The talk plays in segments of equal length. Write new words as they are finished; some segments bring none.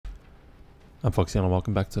I'm Foxy and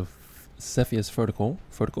welcome back to Cepheus Protocol.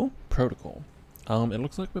 It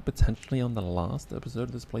looks like we're potentially on the last episode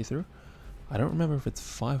of this playthrough. I don't remember if it's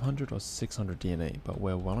 500 or 600 DNA, but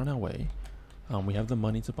we're well on our way. We have the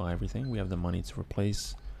money to buy everything. We have the money to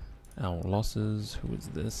replace our losses. Who is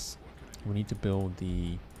this? We need to build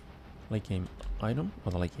the late game item,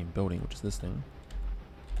 or the late game building, which is this thing.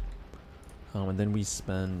 And then we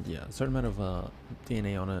spend, a certain amount of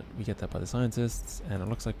DNA on it. We get that by the scientists, and it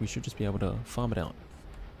looks like we should just be able to farm it out.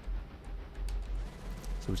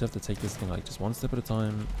 So we just have to take this thing like just one step at a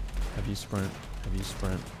time. Have you sprint,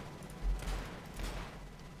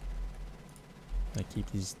 Like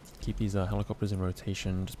keep these helicopters in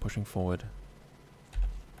rotation, just pushing forward.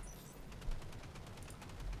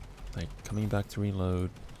 Like coming back to reload,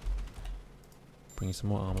 bringing some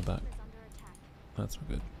more armor back. That's not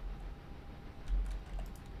good.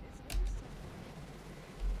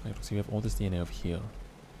 Right, so we have all this DNA over here.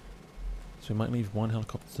 So we might leave one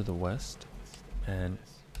helicopter to the west. And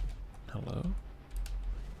hello.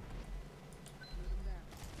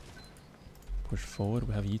 Push forward.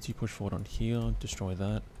 We have you two push forward on here. Destroy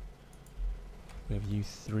that. We have you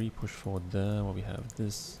three push forward there. While we have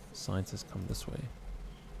this scientist come this way.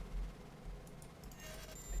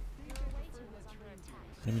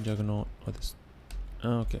 Enemy juggernaut. Oh, this.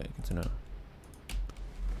 Okay, good to know.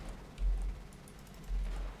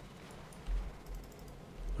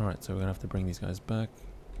 Alright, so we're gonna have to bring these guys back.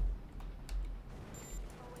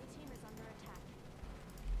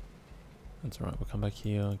 That's alright, we'll come back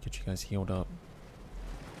here, get you guys healed up.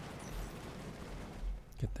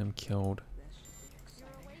 Get them killed.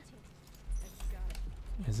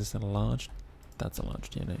 Is this a large? That's a large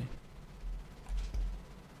DNA.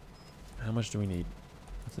 How much do we need?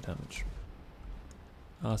 What's the damage?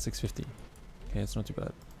 650. Okay, it's not too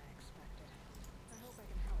bad.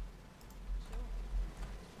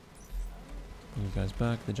 Bring you guys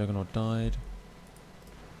back. The Juggernaut died.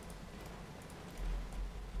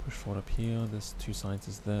 Push forward up here. There's two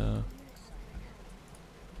scientists there.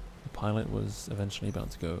 The pilot was eventually about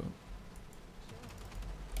to go.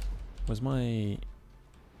 Was my...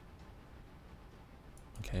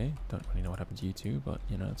 Okay, don't really know what happened to you two, but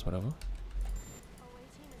you know, it's whatever.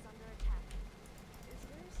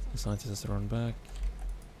 The scientist has to run back.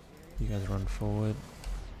 You guys run forward.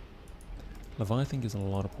 Leviathan gives a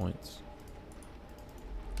lot of points.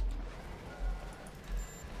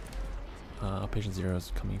 Patient Zero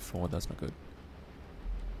is coming forward, that's not good.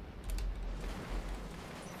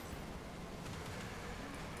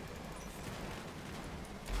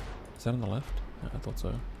 Is that on the left? Yeah, I thought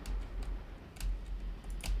so.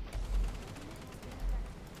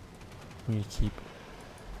 We need to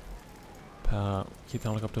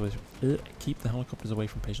keep the helicopters away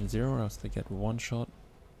from Patient Zero, or else they get one shot.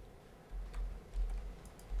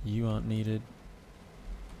 You aren't needed.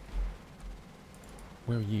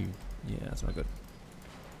 Where are you? Yeah, that's not good.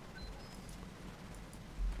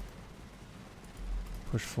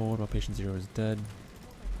 Push forward while Patient Zero is dead.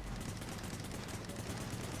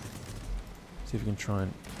 See if we can try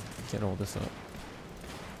and get all this up.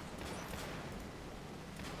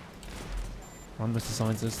 Run, Mr.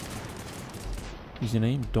 Scientist. What's your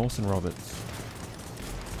name? Dawson Roberts.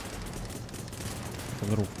 Like a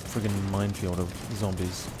little friggin' minefield of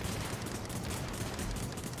zombies.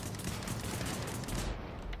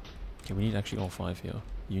 Okay, we need actually all five here.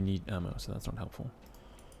 You need ammo, so that's not helpful.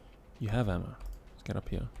 You have ammo. Let's get up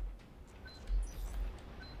here.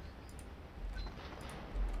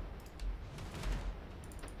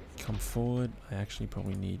 Come forward. I actually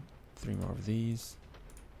probably need 3 more of these.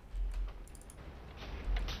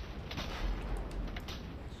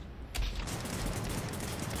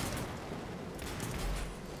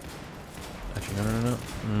 Actually, no.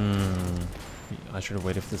 I should have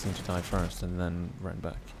waited for this thing to die first and then ran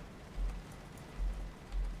back.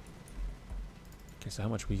 Okay, so how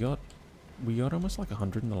much we got? We got almost like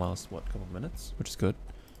 100 in the last, what, couple of minutes, which is good.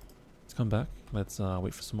 Let's come back. Let's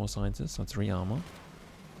wait for some more scientists. Let's re-armor.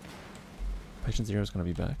 Patient Zero is going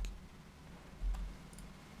to be back.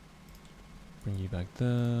 Bring you back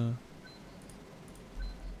there.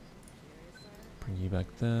 Bring you back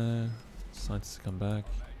there. Scientists come back.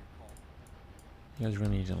 You guys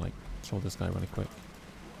really need to like kill this guy really quick.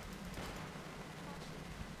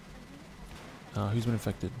 Who's been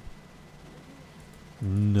infected?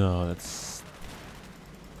 No, that's...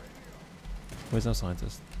 Where's our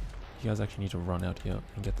scientist? You guys actually need to run out here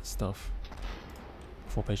and get this stuff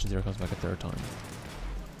before Patient Zero comes back a third time.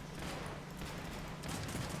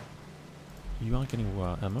 You aren't getting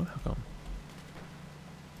ammo? How come?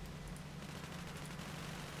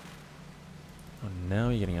 Oh, now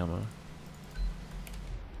you're getting ammo.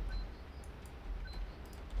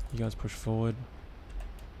 You guys push forward.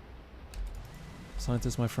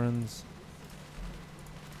 Scientists, my friends.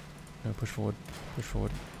 No, push forward. Push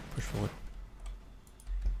forward. Push forward.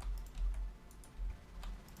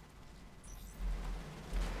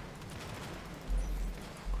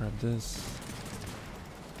 Grab this.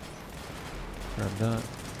 Grab that.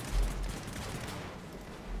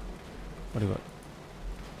 What do you got?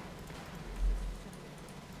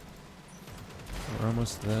 We're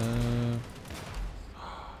almost there.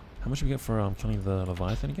 How much do we get for killing the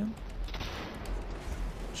Leviathan again?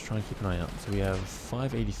 Just trying to keep an eye out. So we have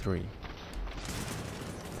 583.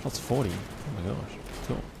 Plus 40. Oh my gosh.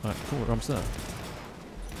 Cool. Alright, cool. We're almost there.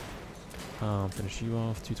 Finish you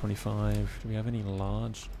off. 225. Do we have any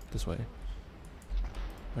large? This way.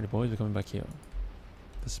 Alrighty, boys. We're coming back here.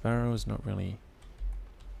 The sparrow is not really...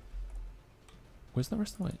 Where's the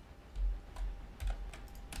rest of my...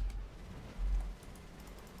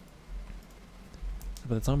 So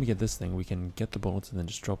by the time we get this thing, we can get the bullets and then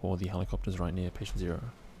just drop all the helicopters right near patient 0.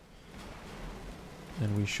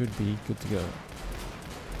 And we should be good to go.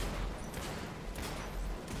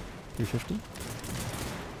 350?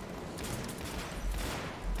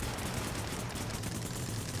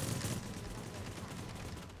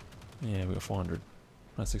 Yeah, we got 400.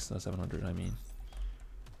 Not 700, I mean.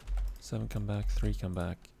 7 come back, 3 come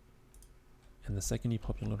back. And the second you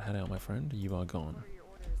pop your little head out, my friend, you are gone.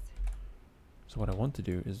 So what I want to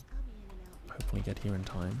do is hopefully get here in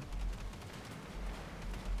time.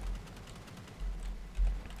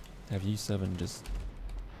 Have U7 just...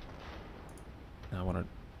 I want to...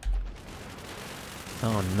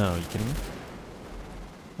 Oh no, are you kidding me?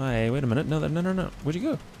 Hey, wait a minute. No, no. Where'd you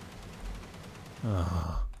go?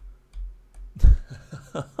 Ah.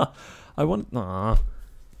 I want... Ah.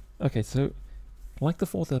 Okay, so... Like the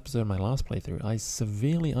 4th episode of my last playthrough, I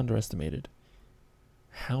severely underestimated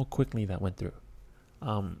how quickly that went through.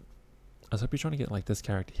 I was hoping trying to get like this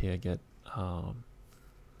character here, get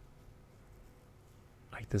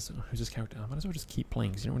like this. Who's this character? I might as well just keep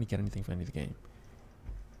playing because you don't really get anything for any of the game.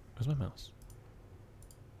 Where's my mouse?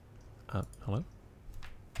 Hello?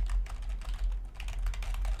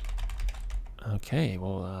 Okay,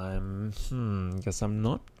 well, guess I'm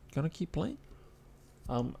not gonna keep playing.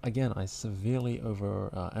 Again, I severely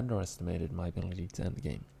underestimated my ability to end the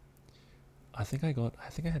game. I think I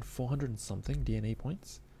had 400 and something DNA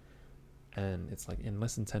points, and it's like in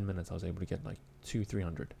less than 10 minutes I was able to get like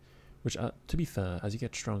 300, which to be fair, as you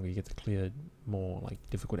get stronger you get to clear more like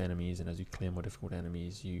difficult enemies, and as you clear more difficult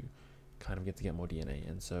enemies you kind of get to get more DNA.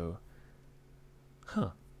 And so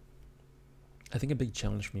I think a big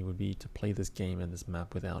challenge for me would be to play this game and this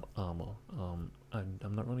map without armor.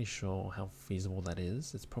 I'm not really sure how feasible that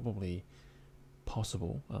is. It's probably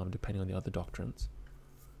possible depending on the other doctrines.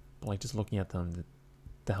 But like just looking at them,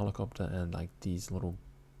 the helicopter and like these little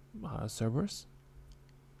Cerberus,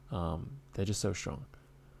 they're just so strong.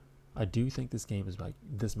 I do think this game is like,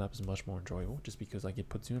 this map is much more enjoyable just because like it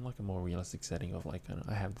puts you in like a more realistic setting of like,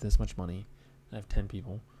 I have this much money, I have 10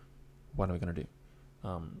 people, what am I gonna do?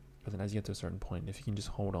 But then as you get to a certain point, if you can just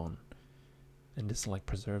hold on and just like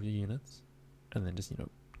preserve your units and then just, you know,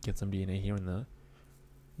 get some DNA here and there,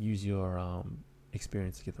 use your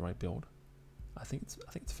experience to get the right build, I think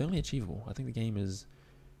it's fairly achievable. I think the game is,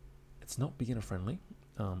 it's not beginner friendly.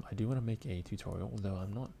 I do want to make a tutorial, although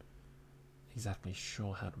I'm not exactly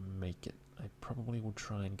sure how to make it. I probably will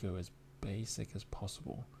try and go as basic as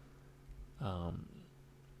possible.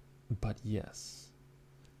 But yes,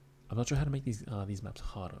 I'm not sure how to make these maps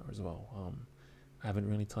harder as well. I haven't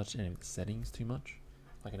really touched any of the settings too much.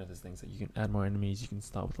 Like I know there's things that you can add more enemies, you can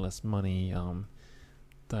start with less money, so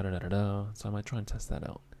I might try and test that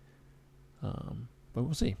out. But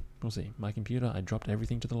we'll see. My computer, I dropped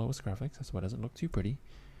everything to the lowest graphics, that's why it doesn't look too pretty,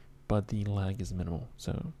 but the lag is minimal,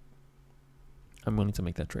 so I'm willing to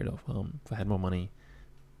make that trade-off. If I had more money,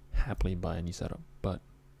 happily buy a new setup, but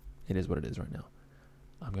it is what it is right now.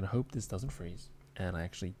 I'm gonna hope this doesn't freeze, and I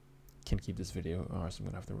actually can keep this video, or else I'm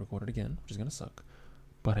gonna have to record it again, which is gonna suck.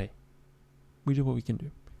 But hey, we do what we can do.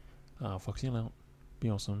 Foxy out, be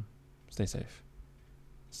awesome, stay safe.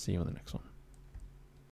 See you on the next one.